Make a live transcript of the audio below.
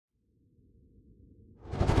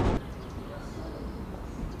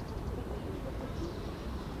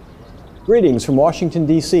Greetings from Washington,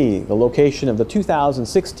 D.C., the location of the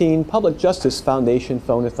 2016 Public Justice Foundation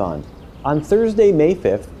Phonathon. On Thursday, May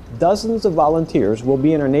 5th, dozens of volunteers will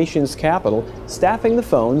be in our nation's capital, staffing the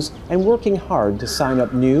phones and working hard to sign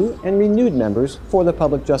up new and renewed members for the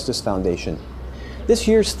Public Justice Foundation. This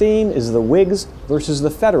year's theme is the Whigs versus the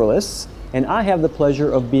Federalists, and I have the pleasure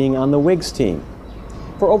of being on the Whigs team.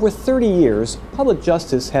 For over 30 years, Public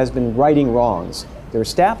Justice has been righting wrongs. Their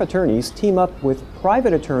staff attorneys team up with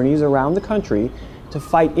private attorneys around the country to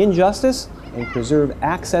fight injustice and preserve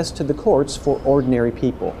access to the courts for ordinary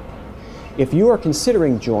people. If you are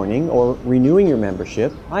considering joining or renewing your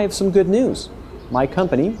membership, I have some good news. My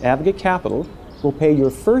company, Advocate Capital, will pay your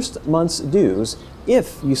first month's dues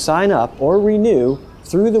if you sign up or renew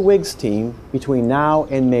through the Whigs team between now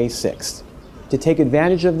and May 6th. To take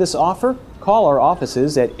advantage of this offer, call our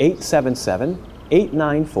offices at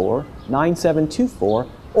 877-894-9724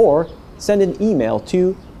 or send an email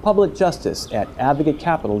to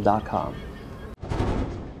publicjustice@advocatecapital.com.